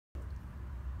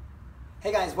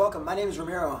Hey guys, welcome. My name is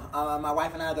Ramiro. My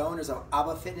wife and I are the owners of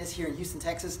Alba Fitness here in Houston,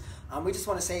 Texas. We just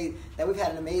want to say that we've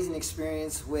had an amazing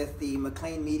experience with the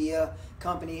McClain Media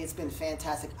Company. It's been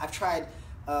fantastic. I've tried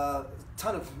a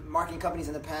ton of marketing companies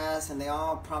in the past, and they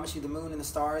all promise you the moon and the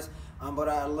stars. But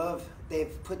I love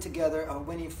they've put together a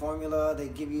winning formula. They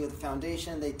give you the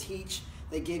foundation. They teach.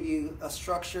 They give you a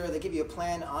structure. They give you a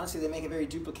plan. Honestly, they make it very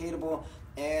duplicatable.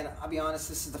 And I'll be honest,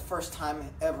 this is the first time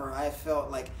ever I felt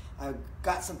like I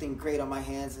got something great on my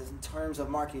hands in terms of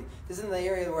marketing. This isn't the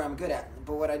area where I'm good at,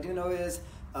 but what I do know is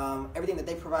everything that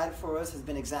they provided for us has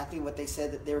been exactly what they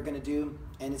said that they were going to do,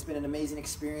 and it's been an amazing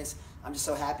experience. I'm just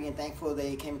so happy and thankful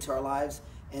they came into our lives.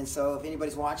 And so if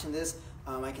anybody's watching this,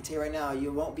 I can tell you right now,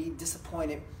 you won't be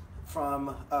disappointed from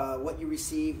what you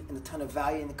receive and the ton of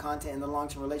value in the content and the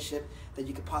long-term relationship that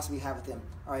you could possibly have with them.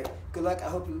 All right, good luck. I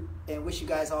hope you and wish you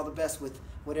guys all the best with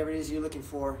whatever it is you're looking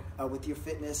for with your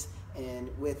fitness and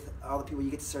with all the people you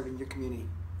get to serve in your community.